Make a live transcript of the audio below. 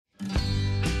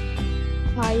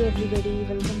Hi everybody,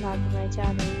 welcome back to my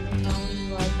channel. Now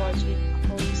you are watching a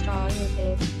 4-star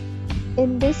hotel.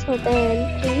 In this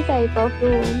hotel, three type of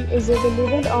room is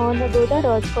available on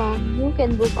agoda.com. You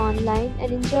can book online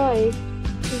and enjoy it.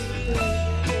 To see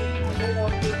more than 100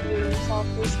 of reviews of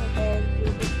this hotel,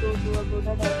 you can go to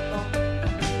agoda.com.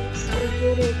 Its review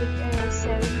rating is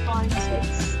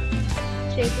 7.6.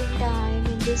 Check-in time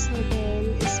in this hotel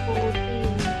is 4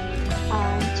 p.m.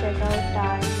 and checkout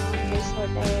time of this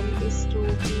hotel is 2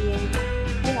 p.m.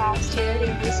 If you have stayed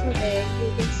in this hotel,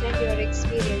 you can send your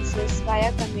experiences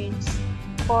via comments.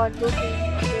 For booking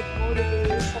or get more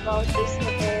details about this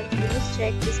hotel, please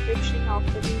check description of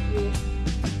the video.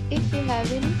 If you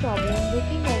have any problem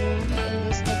booking a room in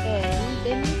this hotel,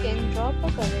 then you can drop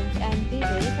a comment and we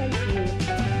will help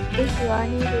you. If you are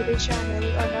new to the channel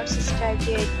or not subscribed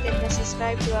yet, then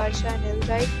subscribe to our channel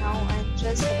right now and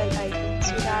press the bell icon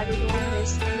so that you don't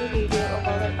miss any video of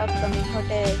our upcoming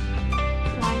hotel.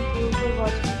 Thank you for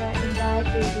watching the entire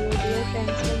video. Dear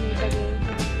friends, will meet again.